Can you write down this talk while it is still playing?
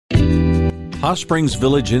Hot Springs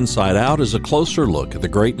Village Inside Out is a closer look at the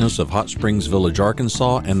greatness of Hot Springs Village,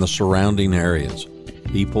 Arkansas, and the surrounding areas.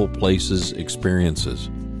 People, places,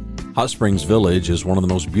 experiences. Hot Springs Village is one of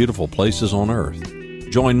the most beautiful places on earth.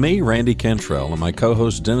 Join me, Randy Cantrell, and my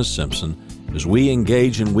co-host Dennis Simpson as we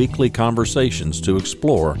engage in weekly conversations to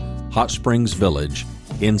explore Hot Springs Village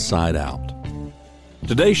Inside Out.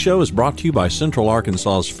 Today's show is brought to you by Central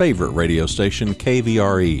Arkansas's favorite radio station,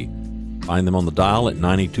 KVRE. Find them on the dial at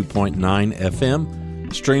 92.9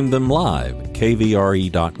 FM. Stream them live at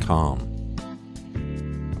kvre.com.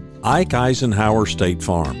 Ike Eisenhauer State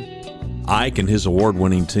Farm. Ike and his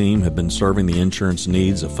award-winning team have been serving the insurance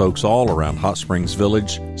needs of folks all around Hot Springs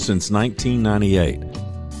Village since 1998.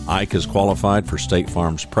 Ike is qualified for State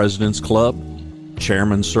Farm's President's Club,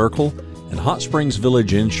 Chairman's Circle, and Hot Springs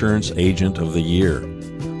Village Insurance Agent of the Year.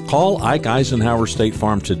 Call Ike Eisenhauer State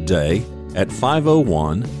Farm today at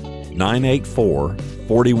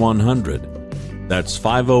 501-984-4100. That's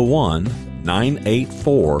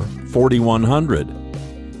 501-984-4100.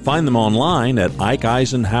 Find them online at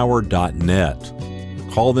ikeeisenhower.net.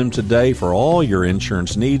 Call them today for all your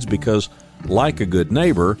insurance needs because, like a good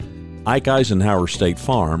neighbor, Ike Eisenhauer State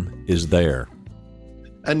Farm is there.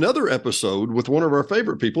 Another episode with one of our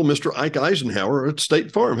favorite people, Mr. Ike Eisenhauer at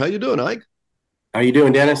State Farm. How you doing, Ike? How you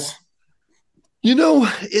doing, Dennis? You know,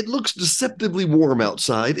 it looks deceptively warm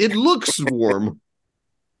outside. It looks warm.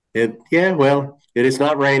 It is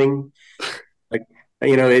not raining.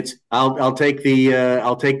 I'll take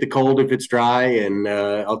the cold if it's dry, and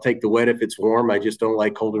I'll take the wet if it's warm. I just don't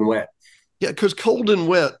like cold and wet. Yeah, because cold and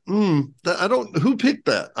wet. Who picked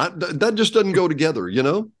that? That just doesn't go together, you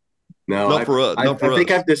know. No, not for us. I think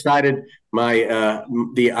I've decided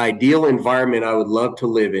the ideal environment I would love to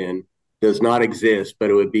live in does not exist, but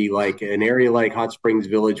it would be like an area like Hot Springs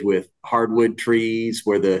Village with hardwood trees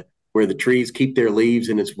where the trees keep their leaves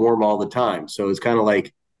and it's warm all the time. So it's kind of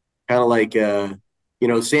like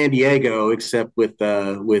San Diego, except with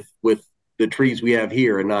the trees we have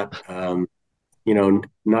here and not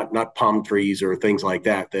palm trees or things like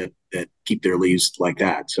that keep their leaves like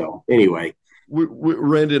that. So anyway.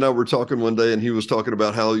 Randy and I were talking one day, and he was talking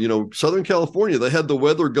about how, Southern California, they had the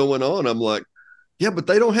weather going on. I'm like, yeah, but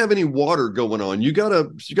they don't have any water going on. You gotta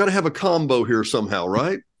have a combo here somehow,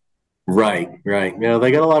 right? Right. Yeah,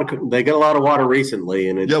 they got a lot of water recently,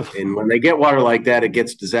 and and when they get water like that, it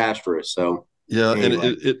gets disastrous. So yeah, anyway.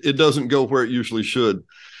 And it doesn't go where it usually should.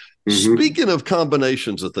 Mm-hmm. Speaking of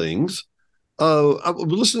combinations of things. I was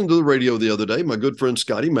listening to the radio the other day. My good friend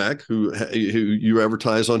Scotty Mack, who you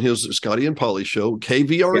advertise on his Scotty and Polly show,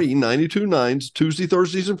 KVRE 92.9, Tuesday,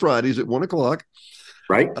 Thursdays, and Fridays at 1:00.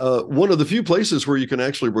 Right. One of the few places where you can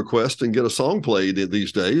actually request and get a song played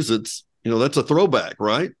these days. That's a throwback,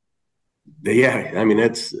 right? Yeah,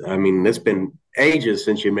 it's been ages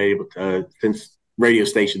since since radio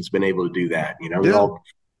stations been able to do that. They're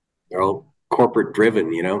all corporate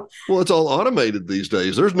driven, Well, it's all automated these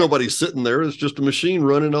days. There's nobody sitting there. It's just a machine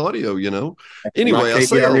running audio, Anyway, I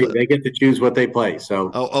say all that. They get to choose what they play.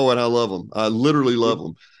 So and I love them. I literally love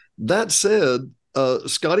them. That said,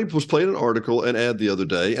 Scotty was playing an article and ad the other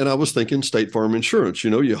day, and I was thinking State Farm Insurance.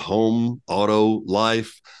 Your home, auto,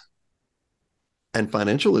 life, and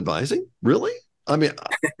financial advising. Really? I mean,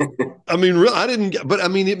 I didn't. But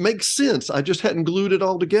it makes sense. I just hadn't glued it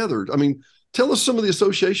all together. Tell us some of the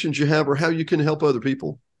associations you have or how you can help other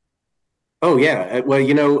people. Oh, yeah. Well,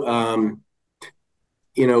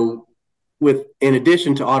 in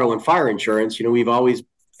addition to auto and fire insurance, we've always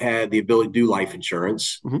had the ability to do life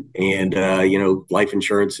insurance. Mm-hmm. And, life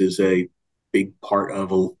insurance is a big part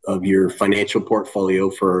of your financial portfolio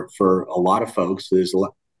for a lot of folks. There's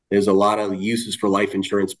a lot of uses for life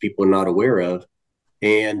insurance people are not aware of.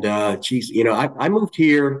 And, I moved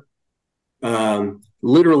here,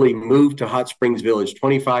 literally moved to Hot Springs Village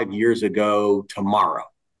 25 years ago tomorrow.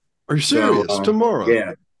 Are you serious?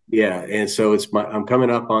 Tomorrow? Yeah. And so I'm coming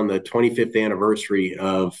up on the 25th anniversary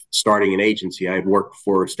of starting an agency. I had worked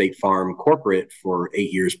for State Farm Corporate for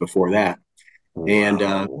 8 years before that. Wow. And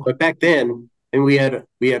but back then, and we had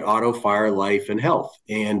auto, fire, life, and health.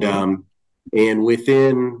 And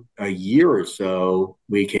within a year or so,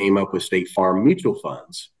 we came up with State Farm mutual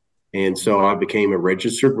funds. And so I became a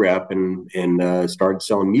registered rep and started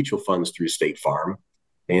selling mutual funds through State Farm,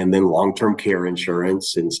 and then long-term care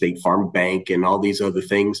insurance and State Farm Bank and all these other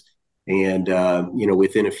things. And,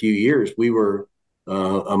 within a few years, we were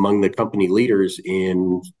among the company leaders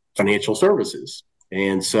in financial services.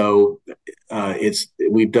 And so I've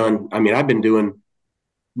been doing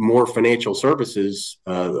more financial services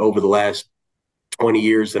over the last 20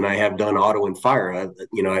 years than I have done auto and fire.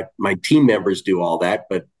 My team members do all that,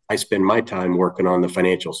 but I spend my time working on the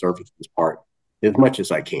financial services part. as much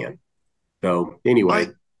as I can. So anyway,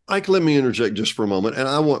 Ike, let me interject just for a moment, and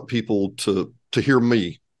I want people to hear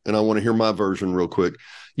me, and I want to hear my version real quick.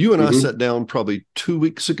 You and I sat down probably 2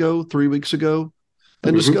 weeks ago, 3 weeks ago,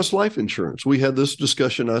 and discussed life insurance. We had this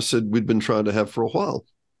discussion I said we'd been trying to have for a while.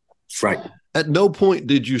 Right. At no point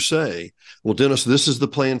did you say, well, Dennis, this is the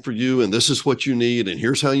plan for you, and this is what you need, and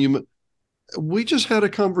here's how you. We just had a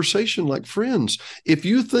conversation like friends. If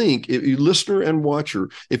you think, if you listener and watcher,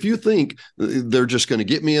 if you think they're just going to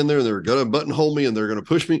get me in there, they're going to buttonhole me, and they're going to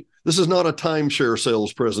push me, this is not a timeshare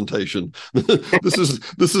sales presentation.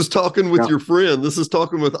 This is talking with your friend. This is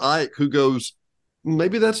talking with Ike, who goes,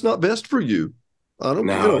 maybe that's not best for you. I don't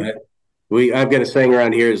know. I've got a saying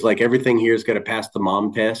around here is like everything here is going to pass the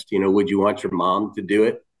mom test. Would you want your mom to do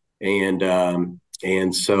it? And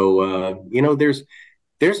so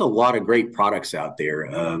there's a lot of great products out there.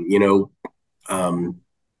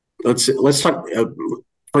 Let's talk,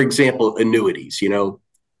 for example, annuities.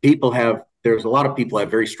 There's a lot of people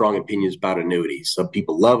have very strong opinions about annuities. Some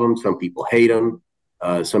people love them, some people hate them.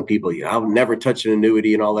 Some people, I'll never touch an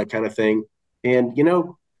annuity and all that kind of thing. And,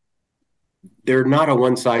 they're not a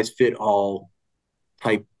one size fit all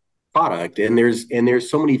type product. And there's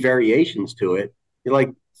so many variations to it. Like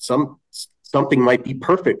something might be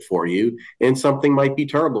perfect for you and something might be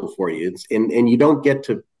terrible for you. And you don't get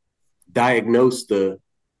to diagnose the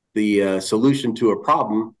solution to a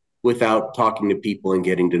problem without talking to people and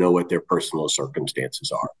getting to know what their personal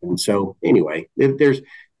circumstances are. And so anyway,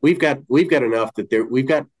 we've got enough that we've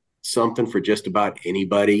got something for just about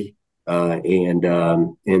anybody. And I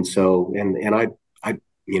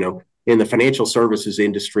in the financial services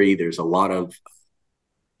industry, there's a lot of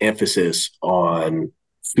emphasis on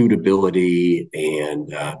suitability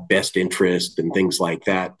and best interest and things like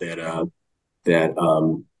that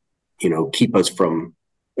keep us from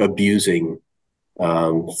abusing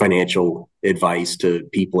financial advice to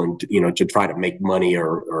people and to try to make money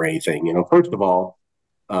or anything. First of all,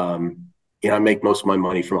 I make most of my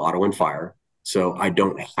money from auto and fire, so I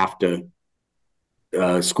don't have to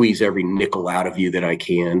squeeze every nickel out of you that I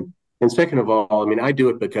can. And second of all, I do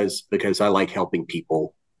it because I like helping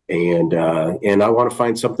people. And I want to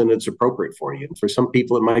find something that's appropriate for you. And for some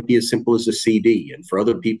people, it might be as simple as a CD. And for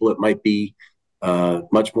other people, it might be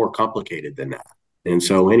much more complicated than that. And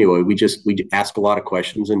so anyway, we ask a lot of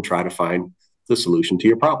questions and try to find the solution to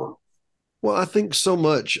your problem. Well, I think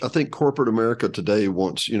corporate America today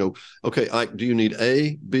wants, okay, Ike, do you need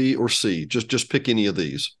A, B, or C? Just pick any of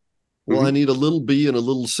these. Well, I need a little B and a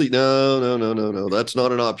little C. No. That's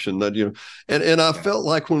not an option. And I felt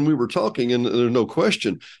like when we were talking, and there's no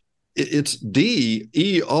question, it's D,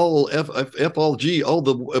 E, all, F, all, G, all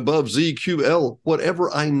the above, Z, Q, L, whatever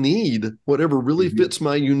I need, whatever really fits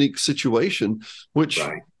my unique situation, which,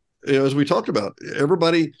 as we talked about,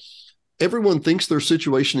 everyone thinks their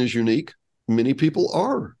situation is unique. Many people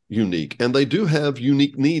are unique, and they do have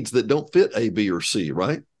unique needs that don't fit A, B, or C,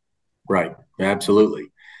 right? Right. Absolutely.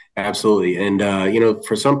 And,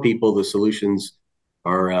 for some people, the solutions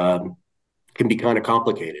can be kind of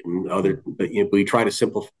complicated, but we try to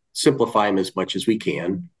simplify them as much as we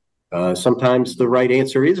can. Sometimes the right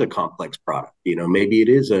answer is a complex product. Maybe it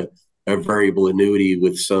is a variable annuity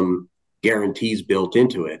with some guarantees built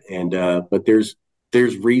into it. And, but there's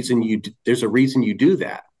a reason you do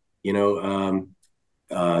that.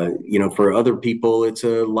 For other people, it's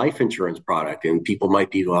a life insurance product, and people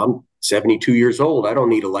might be, well, I'm 72 years old. I don't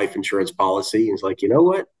need a life insurance policy. And it's like, you know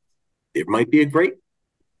what? It might be a great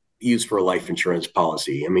use for a life insurance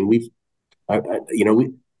policy. The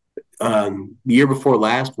year before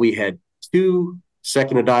last, we had 2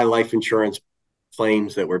 second to die life insurance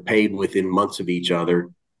claims that were paid within months of each other.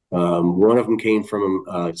 One of them came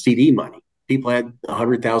from CD money. People had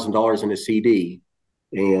 $100,000 in a CD,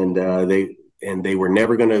 and they were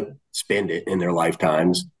never going to spend it in their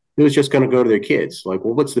lifetimes. It was just going to go to their kids. Like,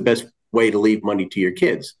 well, what's the best way to leave money to your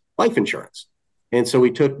kids? Life insurance. And so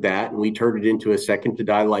we took that and we turned it into a second to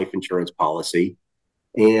die life insurance policy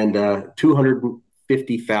and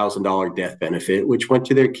 $250,000 death benefit, which went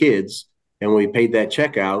to their kids. And when we paid that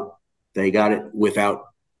check out, they got it without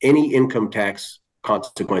any income tax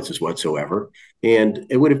consequences whatsoever. And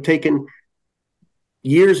it would have taken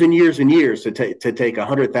years and years and years to take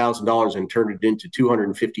 $100,000 and turn it into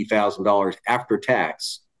 $250,000 after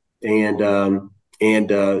tax. And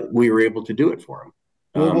we were able to do it for them.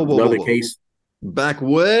 Another case. Back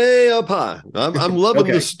way up high. I'm loving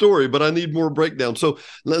this story, but I need more breakdown. So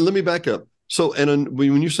let me back up. So,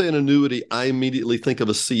 when you say an annuity, I immediately think of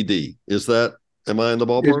a CD. Am I in the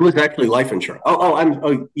ballpark? This was actually life insurance.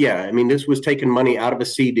 Yeah. This was taking money out of a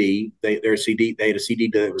CD. They had a CD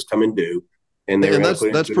that was coming due. and they were And going to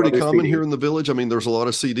put that's into pretty another common CD. here in the village. I mean, there's a lot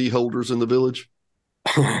of CD holders in the village.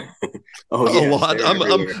 Oh, A yes, lot. they're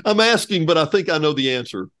everywhere. I'm asking, but I think I know the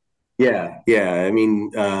answer. Yeah, yeah. I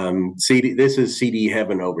mean, CD. This is CD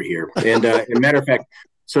heaven over here. And as a matter of fact,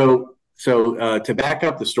 to back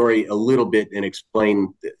up the story a little bit and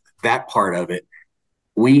explain that part of it,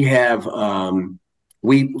 we have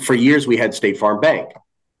we for years we had State Farm Bank,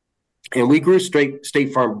 and we grew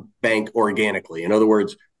State Farm Bank organically. In other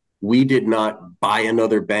words, we did not buy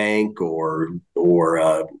another bank or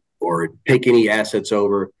take any assets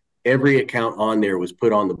over. Every account on there was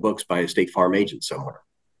put on the books by a State Farm agent somewhere.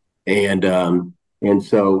 And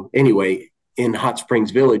so anyway, in Hot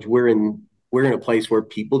Springs Village, we're in a place where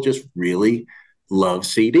people just really love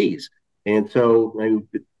CDs. And so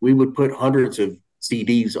we would put hundreds of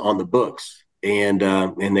CDs on the books, and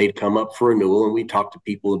they'd come up for renewal, and we talk to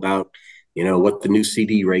people about, what the new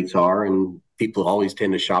CD rates are, and people always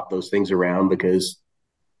tend to shop those things around because,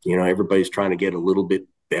 everybody's trying to get a little bit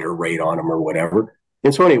better rate on them or whatever.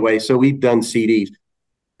 And so anyway, so we've done CDs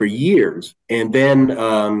for years, and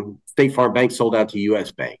then State Farm Bank sold out to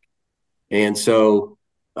U.S. Bank, and so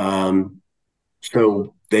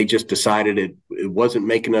they just decided it wasn't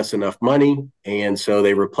making us enough money, and so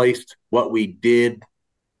they replaced what we did,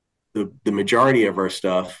 the majority of our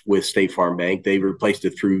stuff with State Farm Bank. They replaced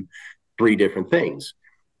it through three different things.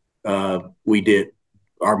 We did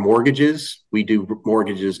our mortgages. We do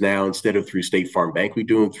mortgages now instead of through State Farm Bank. We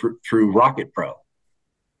do them through Rocket Pro.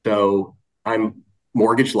 So I'm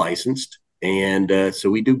mortgage licensed, and so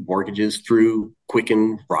we do mortgages through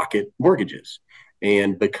Quicken Rocket Mortgages.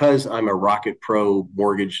 And because I'm a Rocket Pro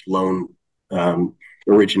mortgage loan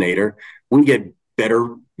originator, we get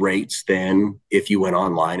better rates than if you went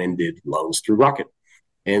online and did loans through Rocket.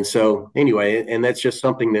 And so anyway, and that's just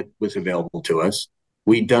something that was available to us.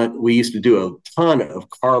 We used to do a ton of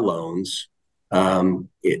car loans.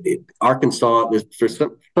 Arkansas, for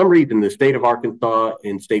some reason, the state of Arkansas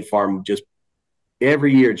and State Farm just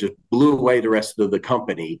every year just blew away the rest of the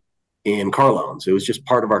company in car loans. It was just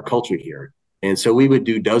part of our culture here. And so we would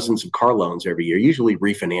do dozens of car loans every year, usually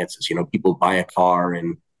refinances. People buy a car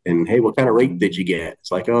and hey, what kind of rate did you get?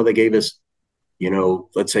 It's like, oh, they gave us,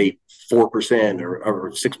 let's say 4%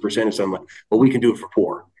 or 6% or something. Well, we can do it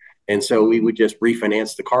for 4%. And so we would just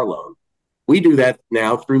refinance the car loan. We do that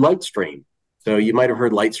now through Lightstream. So you might have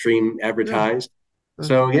heard Lightstream advertised. Yeah.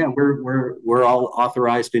 So yeah, we're all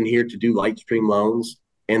authorized in here to do Lightstream loans,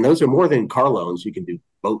 and those are more than car loans. You can do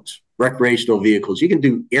boats, recreational vehicles. You can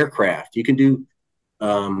do aircraft. You can do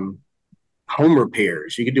home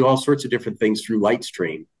repairs. You can do all sorts of different things through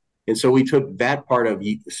Lightstream. And so we took that part of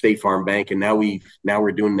State Farm Bank, and now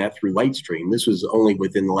we're doing that through Lightstream. This was only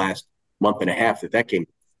within the last month and a half that came.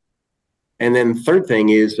 And then the third thing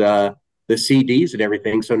is the CDs and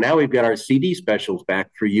everything. So now we've got our CD specials back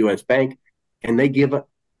through U.S. Bank, and they give us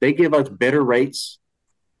better rates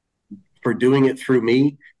for doing it through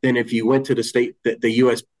me than if you went to the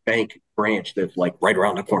U.S. Bank branch that's like right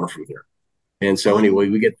around the corner from here. And so anyway,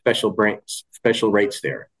 we get special rates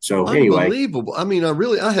there. So anyway, unbelievable. I mean,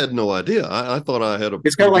 I had no idea. I thought I had a.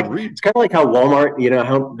 It's kind of like how Walmart,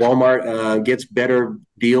 how Walmart gets better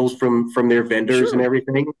deals from their vendors. Sure. And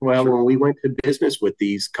everything. Well, sure. When we went to business with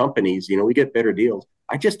these companies, we get better deals.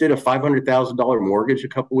 I just did a $500,000 mortgage a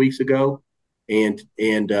couple weeks ago, and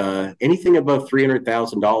anything above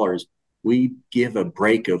 $300,000, we give a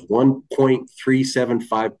break of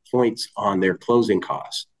 1.375 points on their closing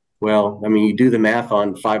costs. Well, I mean, you do the math on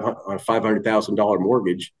a $500,000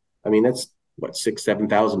 mortgage. I mean, that's what,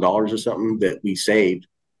 $6,000-$7,000 or something that we saved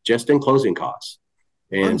just in closing costs.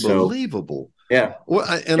 And unbelievable. So, yeah. Well,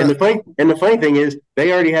 the funny thing is,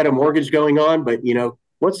 they already had a mortgage going on, but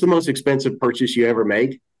what's the most expensive purchase you ever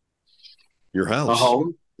make? Your house. A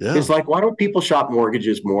home. Yeah. It's like, why don't people shop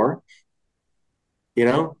mortgages more? And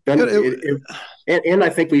I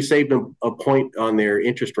think we saved them a point on their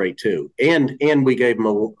interest rate too, and we gave them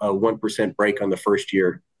a 1% break on the first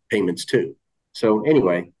year payments too. So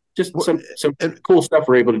anyway, just some cool stuff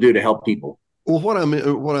we're able to do to help people. Well, what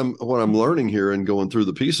I'm learning here and going through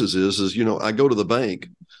the pieces is I go to the bank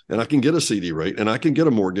and I can get a CD rate and I can get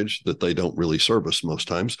a mortgage that they don't really service most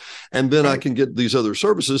times, and then right. I can get these other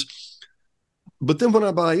services. But then when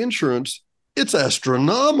I buy insurance, it's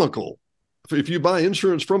astronomical. If you buy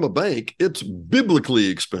insurance from a bank, it's biblically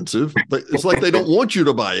expensive. It's like they don't want you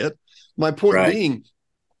to buy it. My point right. being,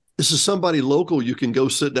 this is somebody local you can go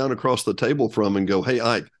sit down across the table from and go, hey,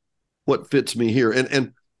 Ike, what fits me here?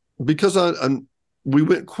 And because we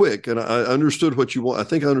went quick and I understood what you want. I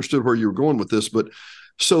think I understood where you were going with this. But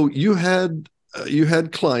so you had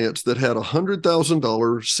clients that had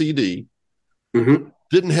 $100,000 CD Mm-hmm.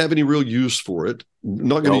 Didn't have any real use for it.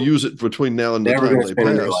 Not going to use it between now and the Never time going to they spend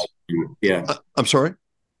in their pass. lifetime. Yeah. I'm sorry?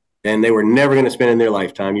 And they were never going to spend in their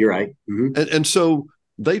lifetime. You're right. Mm-hmm. And so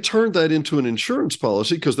they turned that into an insurance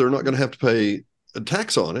policy because they're not going to have to pay a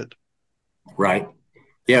tax on it. Right.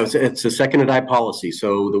 Yeah, it's a second to die policy.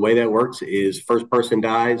 So the way that works is first person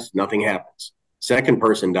dies, nothing happens. Second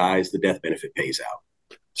person dies, the death benefit pays out.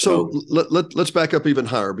 So let's back up even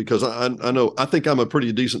higher, because I know, I think I'm a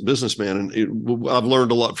pretty decent businessman, and I've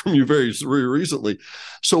learned a lot from you very recently.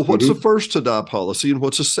 So what's a first to die policy and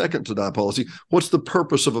what's a second to die policy? What's the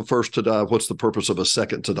purpose of a first to die? What's the purpose of a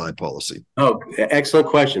second to die policy? Oh, excellent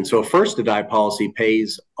question. So a first to die policy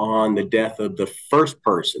pays on the death of the first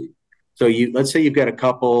person. So let's say you've got a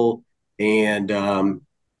couple and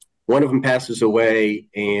one of them passes away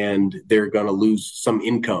and they're going to lose some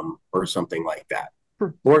income or something like that.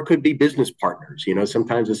 Or it could be business partners.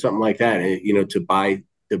 Sometimes it's something like that. To buy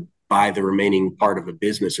the remaining part of a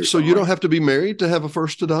business or something. So you don't have to be married to have a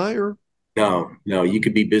first to die, or no, you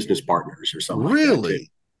could be business partners or something. Really? Like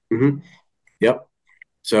that too. Yep.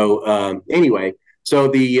 So anyway,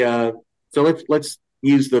 so let's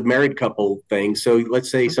use the married couple thing. So let's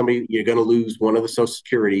say you're going to lose one of the Social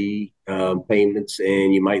Security payments,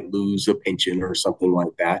 and you might lose a pension or something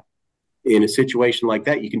like that. In a situation like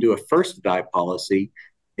that, you can do a first to die policy,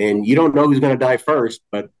 and you don't know who's going to die first,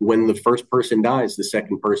 but when the first person dies, the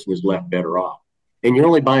second person is left better off. And you're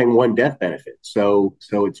only buying one death benefit. So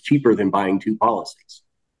it's cheaper than buying two policies.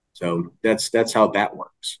 So that's how that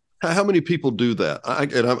works. How many people do that?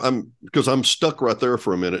 I'm because I'm stuck right there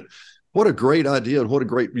for a minute. What a great idea. And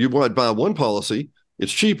you might buy one policy.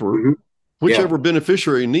 It's cheaper. Mm-hmm. Whichever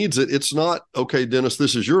beneficiary needs it. It's not, okay, Dennis,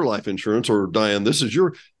 this is your life insurance, or Diane,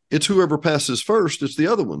 it's whoever passes first. It's the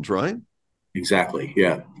other ones, right? Exactly.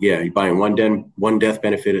 Yeah. You're buying one death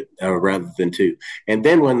benefit rather than two. And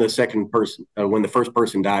then when the first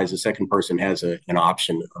person dies, the second person has an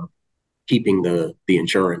option of keeping the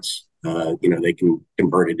insurance. They can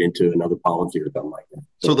convert it into another policy or something like that.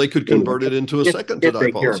 So they could convert it into a second to die policy.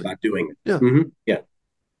 If they care about doing it. Yeah. Mm-hmm. Yeah.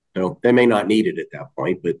 So they may not need it at that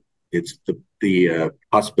point, but it's the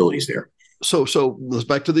possibilities there. So let's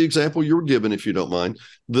back to the example you were given, if you don't mind.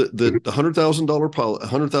 The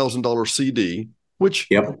 $100,000 CD, which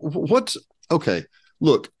what's okay.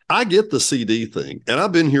 Look, I get the CD thing, and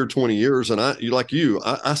I've been here 20 years, and I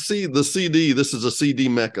see the CD. This is a CD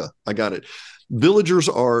mecca. I got it. Villagers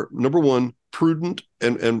are, number one, prudent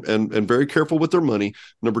and very careful with their money.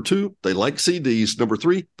 Number two, they like CDs. Number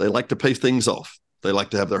three, they like to pay things off. They like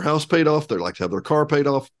to have their house paid off. They like to have their car paid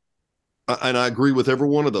off. And I agree with every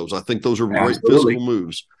one of those. I think those are great fiscal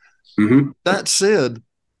moves. Mm-hmm. That said,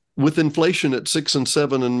 with inflation at 6 and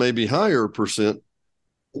 7 and maybe higher percent,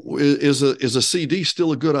 is a CD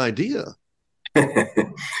still a good idea?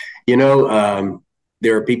 There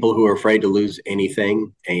are people who are afraid to lose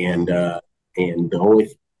anything, and the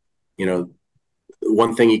only,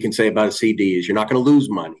 one thing you can say about a CD is you're not going to lose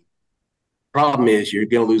money. Problem is you're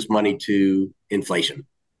going to lose money to inflation,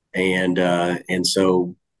 and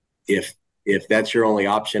so if that's your only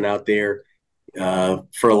option out there,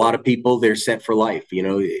 for a lot of people, they're set for life.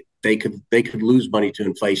 They could lose money to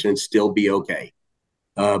inflation and still be okay.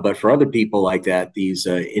 But for other people like that, these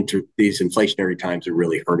inflationary times are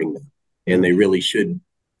really hurting them, and they really should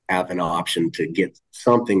have an option to get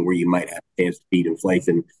something where you might have a chance to beat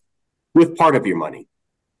inflation with part of your money.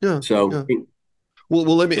 Yeah. So. Yeah.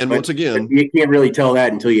 Well, let me, and once again, you can't really tell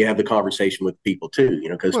that until you have the conversation with people too,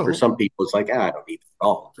 because for some people it's like, I don't need it at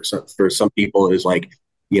all. For some people it's like,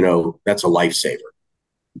 that's a lifesaver.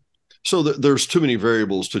 So there's too many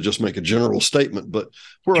variables to just make a general statement. But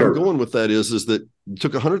where I'm going with that is that you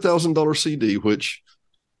took $100,000 CD, which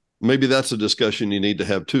maybe that's a discussion you need to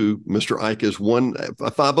have too. Mr. Ike is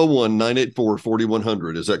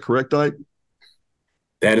 501-984-4100. Is that correct, Ike?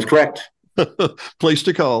 That is correct. Place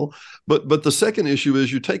to call. But the second issue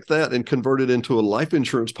is you take that and convert it into a life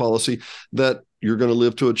insurance policy that you're going to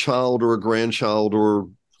live to a child or a grandchild or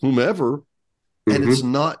whomever, and it's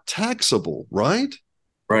not taxable, right?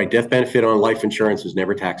 Right. Death benefit on life insurance is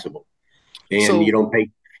never taxable, and you don't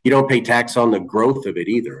pay tax on the growth of it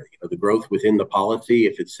either. The growth within the policy,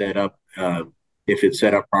 if it's set up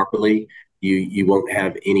properly, you won't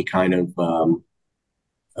have any kind of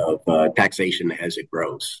taxation as it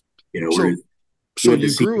grows. So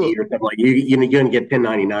you grew up. You're going to get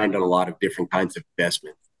 1099 on a lot of different kinds of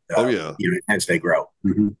investments. As they grow.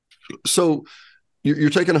 Mm-hmm. So you're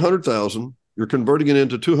taking 100,000, you're converting it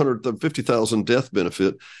into 250,000 death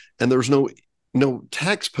benefit, and there's no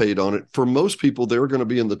tax paid on it. For most people, they're going to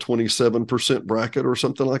be in the 27% bracket or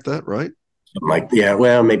something like that, right? Like, yeah,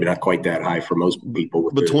 well, maybe not quite that high for most people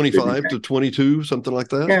with but the 25 to 22, something like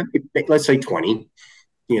that. yeah, let's say 20.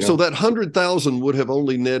 So that 100,000 would have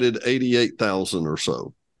only netted 88,000 or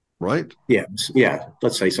so, right? Yeah, yeah,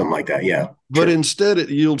 let's say something like that. Yeah, But sure. instead, it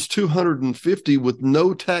yields 250 with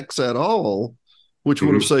no tax at all, which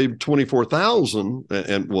would have Mm-hmm. saved 24,000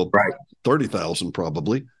 and well, Right. 30,000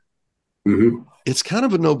 probably. Mm-hmm. It's kind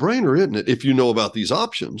of a no brainer, isn't it? If you know about these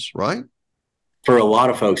options, right? For a lot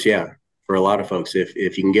of folks, yeah. For a lot of folks, if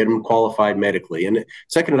you can get them qualified medically, and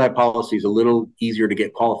second eye policy is a little easier to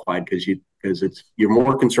get qualified because you're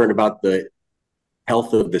more concerned about the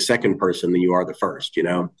health of the second person than you are the first.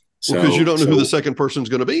 Well, because you So don't know who the second person's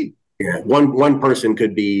going to be. yeah, one person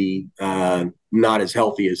could be not as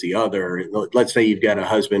healthy as the other. Let's say you've got a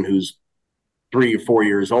husband who's 3 or 4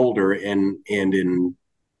 years older and in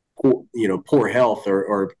poor health,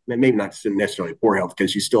 or maybe not necessarily poor health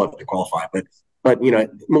because you still have to qualify, but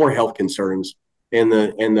more health concerns, and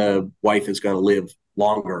the wife is going to live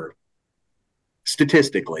longer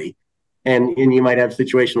statistically, and you might have a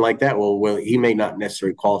situation like that. Well, he may not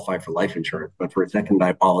necessarily qualify for life insurance, but for a second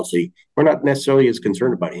eye policy, we're not necessarily as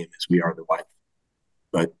concerned about him as we are the wife.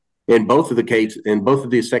 But in both of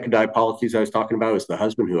these second eye policies I was talking about, it was the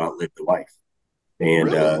husband who outlived the wife.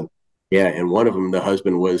 And Really? yeah, and one of them, the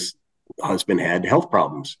husband had health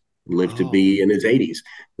problems, lived to Oh, be in his 80s.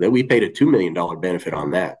 That we paid a $2 million benefit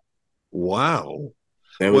on that. wow.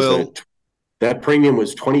 That was a Well, that premium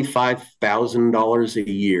was $25,000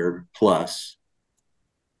 a year plus.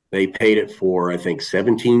 They paid it for, I think,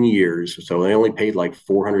 17 years. So they only paid like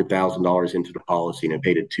 $400,000 into the policy, and it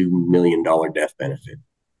paid a $2 million death benefit.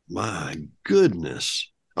 my goodness.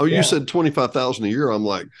 Oh, you Yeah. said 25,000 a year. I'm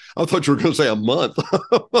like, I thought you were going to say a month.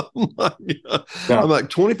 I'm No. like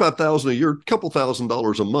 25,000 a year, a couple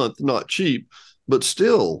 $1,000s a month, not cheap, but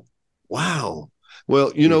still, wow.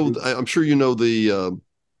 Well, Mm-hmm. I'm sure you know the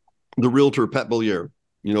realtor Pat Bollier.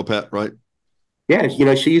 You know Pat, right? Yeah.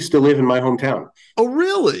 She used to live in my hometown. Oh,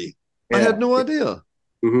 really? I had Yeah. no idea.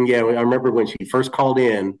 Mm-hmm. Yeah. I remember when she first called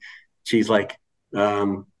in, she's like,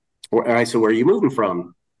 I said, where are you moving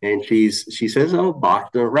from? And she says, oh,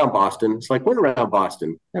 Boston, around Boston. It's like, we're around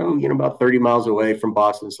Boston. Oh, about 30 miles away from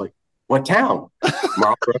Boston. It's like, what town?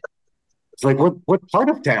 Marlboro. It's like, what part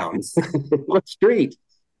of town? What street?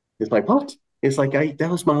 It's like, what? It's like, that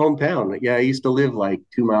was my hometown. Yeah, I used to live like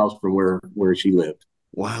 2 miles from where she lived.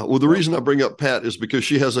 Wow. Well, the So, reason I bring up Pat is because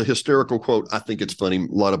she has a hysterical quote. I think it's funny. A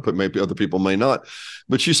lot of maybe other people may not,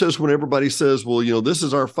 but she says when everybody says, "Well, this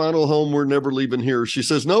is our final home. We're never leaving here." She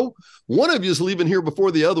says, "No, one of you is leaving here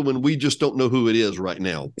before the other one. We just don't know who it is right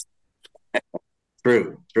now."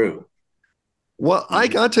 true, true. Well, I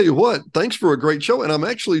Mhm. tell you what. Thanks for a great show, and I'm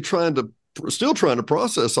actually still trying to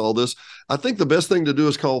process all this. I think the best thing to do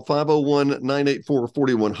is call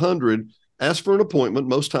 501-984-4100. Ask for an appointment.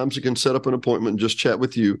 Most times you can set up an appointment and just chat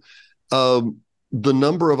with you. Um, the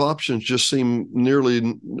number of options just seem nearly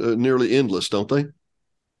endless, don't they?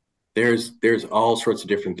 There's all sorts of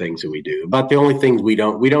different things that we do. But the only things we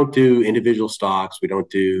don't do individual stocks, we don't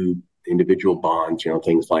do individual bonds,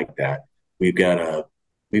 things like that. We've got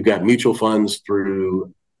we've got mutual funds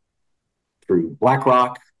through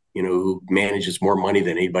BlackRock, who manages more money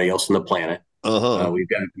than anybody else on the planet. Uh-huh. We've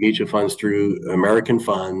got mutual funds through American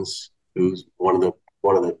Funds, who's one of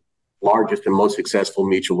the largest and most successful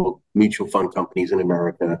mutual fund companies in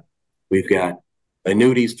America. We've got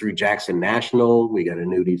annuities through Jackson National. We got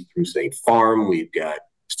annuities through State Farm. We've got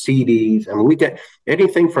CDs. I mean, we get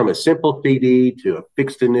anything from a simple CD to a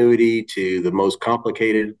fixed annuity to the most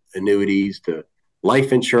complicated annuities to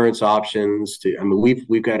life insurance options.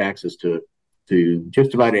 We've got access to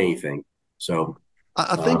just about anything. So,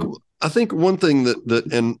 I think um, I think one thing that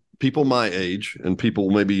and people my age and people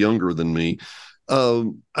maybe younger than me,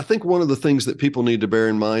 I think one of the things that people need to bear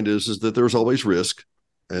in mind is that there's always risk,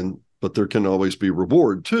 but there can always be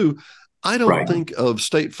reward too. I don't right. think of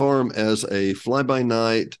State Farm as a fly by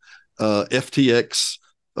night FTX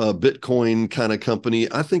Bitcoin kind of company.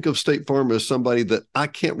 I think of State Farm as somebody that I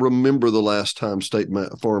can't remember the last time State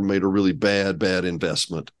Farm made a really bad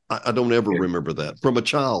investment. I don't ever remember that from a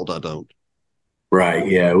child. I don't. Right.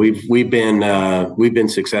 Yeah. We've been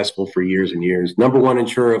successful for years and years. Number one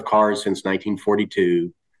insurer of cars since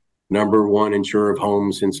 1942. Number one insurer of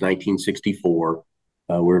homes since 1964.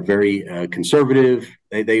 We're very conservative.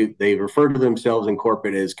 They refer to themselves in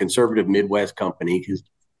corporate as conservative Midwest company because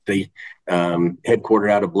they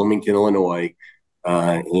headquartered out of Bloomington, Illinois,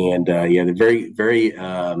 and yeah, they're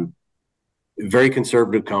very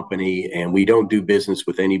conservative company, and we don't do business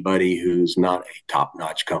with anybody who's not a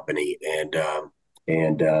top-notch company.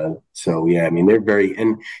 And so yeah, I mean they're very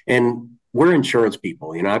and we're insurance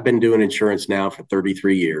people. I've been doing insurance now for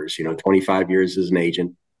 33 years, 25 years as an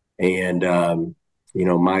agent. And,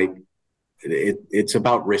 it's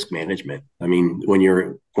about risk management. I mean, when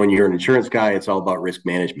you're an insurance guy, it's all about risk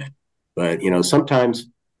management. But, sometimes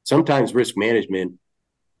risk management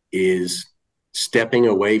is stepping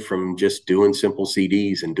away from just doing simple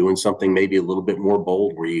CDs and doing something maybe a little bit more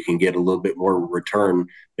bold where you can get a little bit more return,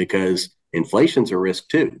 because inflation's a risk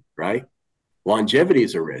too, right? Longevity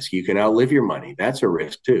is a risk. You can outlive your money. That's a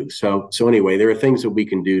risk too. So anyway, there are things that we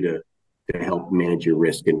can do to help manage your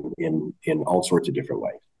risk in all sorts of different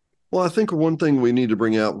ways. Well, I think one thing we need to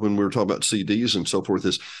bring out when we're talking about CDs and so forth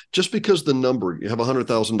is just because the number, you have a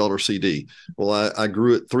 $100,000 CD. Well, I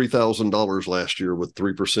grew at $3,000 last year with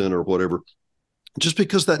 3% or whatever. Just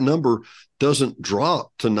because that number doesn't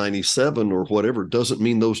drop to 97 or whatever doesn't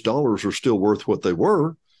mean those dollars are still worth what they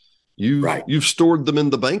were. You've stored them in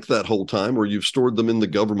the bank that whole time, or you've stored them in the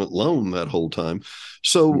government loan that whole time.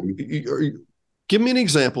 So give me an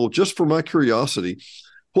example, just for my curiosity.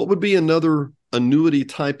 What would be another annuity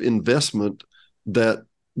type investment that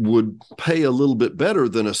would pay a little bit better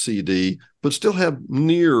than a CD, but still have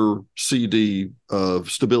near CD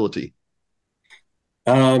stability?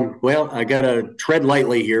 Well, I got to tread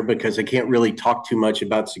lightly here because I can't really talk too much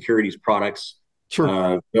about securities products. Sure.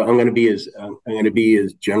 So I'm going to be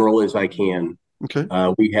as general as I can. Okay.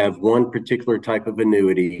 We have one particular type of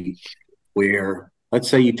annuity where let's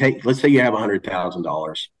say you have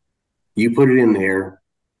 $100,000, you put it in there.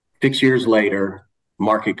 6 years later,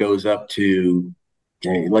 market goes up to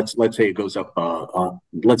let's say it goes up.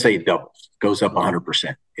 Let's say it doubles, goes up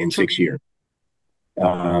 100% in 6 years.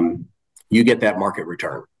 You get that market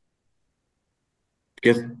return.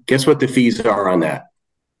 Guess what the fees are on that?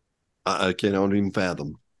 I can't even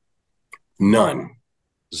fathom. None.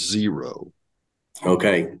 Zero.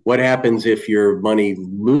 Okay. What happens if your money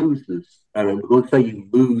loses? I mean, let's say you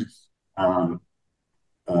lose.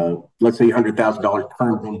 Let's say $100,000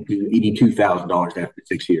 turns into $82,000 after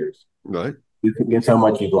 6 years. Right. You can guess how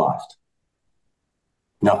much you've lost?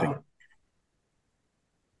 Nothing.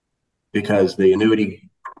 Because the annuity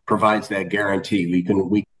provides that guarantee. We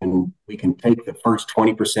can take the first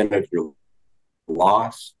 20% of your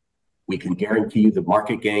loss. We can guarantee you the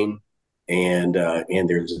market gain, and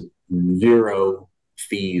there's zero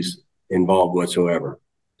fees involved whatsoever.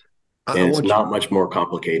 And it's not much more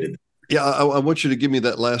complicated. Yeah, I want you to give me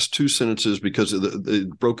that last two sentences because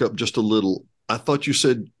it broke up just a little. I thought you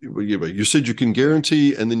said you can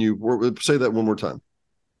guarantee, and then you say that one more time.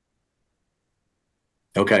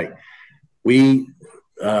 Okay, we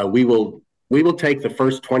will take the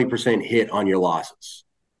first 20% hit on your losses.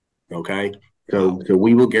 Okay, so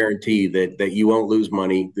we will guarantee that you won't lose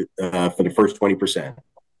money for the first 20%.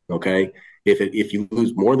 Okay, if you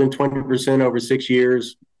lose more than 20% over 6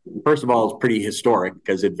 years, first of all, it's pretty historic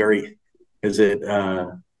because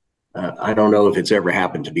I don't know if it's ever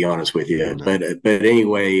happened, to be honest with you. But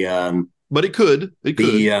anyway, but it could. It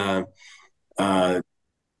could.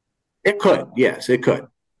 Yes, it could.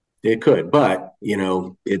 But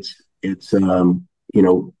it's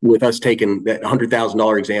with us taking that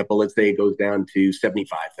 $100,000 example, let's say it goes down to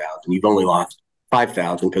 75,000. You've only lost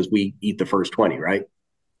 5,000 because we eat the first 20, right?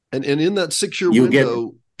 And in that 6 year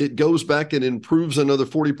window, it goes back and improves another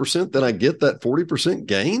 40%. Then I get that 40%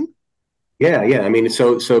 gain. Yeah. I mean,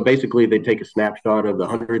 so basically, they take a snapshot of the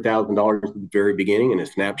 $100,000 at the very beginning and a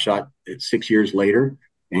snapshot at 6 years later,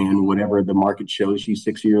 and whatever the market shows you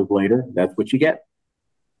 6 years later, that's what you get.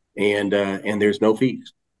 And there's no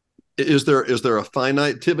fees. Is there a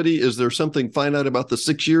finite-tivity? Is there something finite about the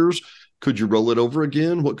 6 years? Could you roll it over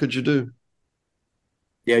again? What could you do?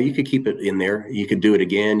 Yeah, you could keep it in there. You could do it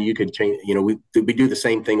again. You could change. We do the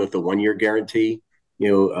same thing with the 1 year guarantee.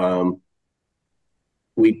 The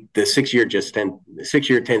 6 year 6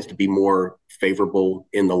 year tends to be more favorable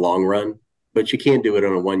in the long run, but you can't do it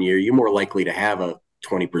on a 1 year. You're more likely to have a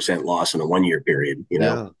 20% loss in a 1 year period.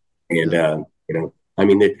 I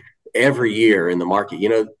mean, every year in the market,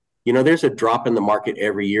 there's a drop in the market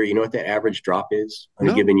every year. You know what the average drop is on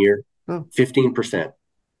a given year? 15%.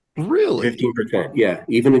 Really? 15%. Yeah.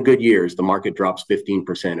 Even in good years, the market drops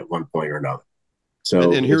 15% at one point or another.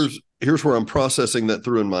 So, and here's where I'm processing that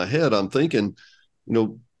through in my head. I'm thinking,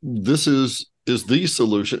 this is the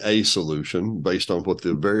solution, a solution based on what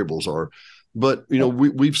the variables are. But,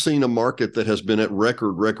 we've seen a market that has been at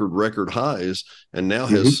record highs and now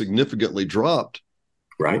has significantly dropped.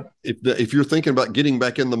 Right. If you're thinking about getting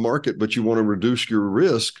back in the market, but you want to reduce your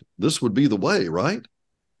risk, this would be the way, right?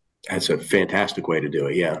 That's a fantastic way to do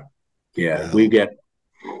it. Yeah. Wow.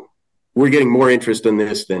 We're getting more interest in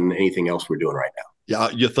this than anything else we're doing right now. Yeah,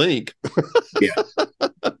 you think? Yeah.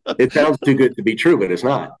 It sounds too good to be true, but it's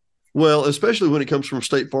not. Well, especially when it comes from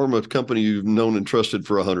State Farm, a company you've known and trusted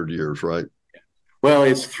for 100 years, right? Well,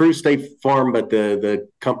 it's through State Farm, but the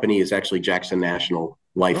company is actually Jackson National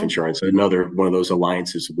Life Insurance, another one of those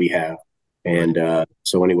alliances we have. And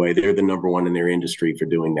so anyway, they're the number one in their industry for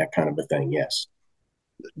doing that kind of a thing. Yes.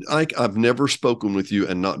 Ike, I've never spoken with you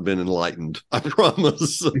and not been enlightened. I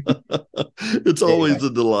promise. It's always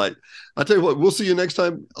a delight. I tell you what, we'll see you next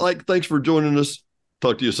time. Ike, thanks for joining us.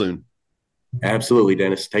 Talk to you soon. Absolutely,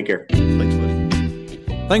 Dennis. Take care. Thanks,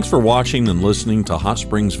 buddy. Thanks for watching and listening to Hot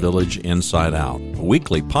Springs Village Inside Out, a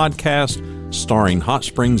weekly podcast starring Hot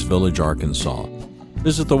Springs Village, Arkansas.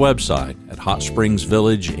 Visit the website at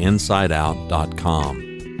hotspringsvillageinsideout.com.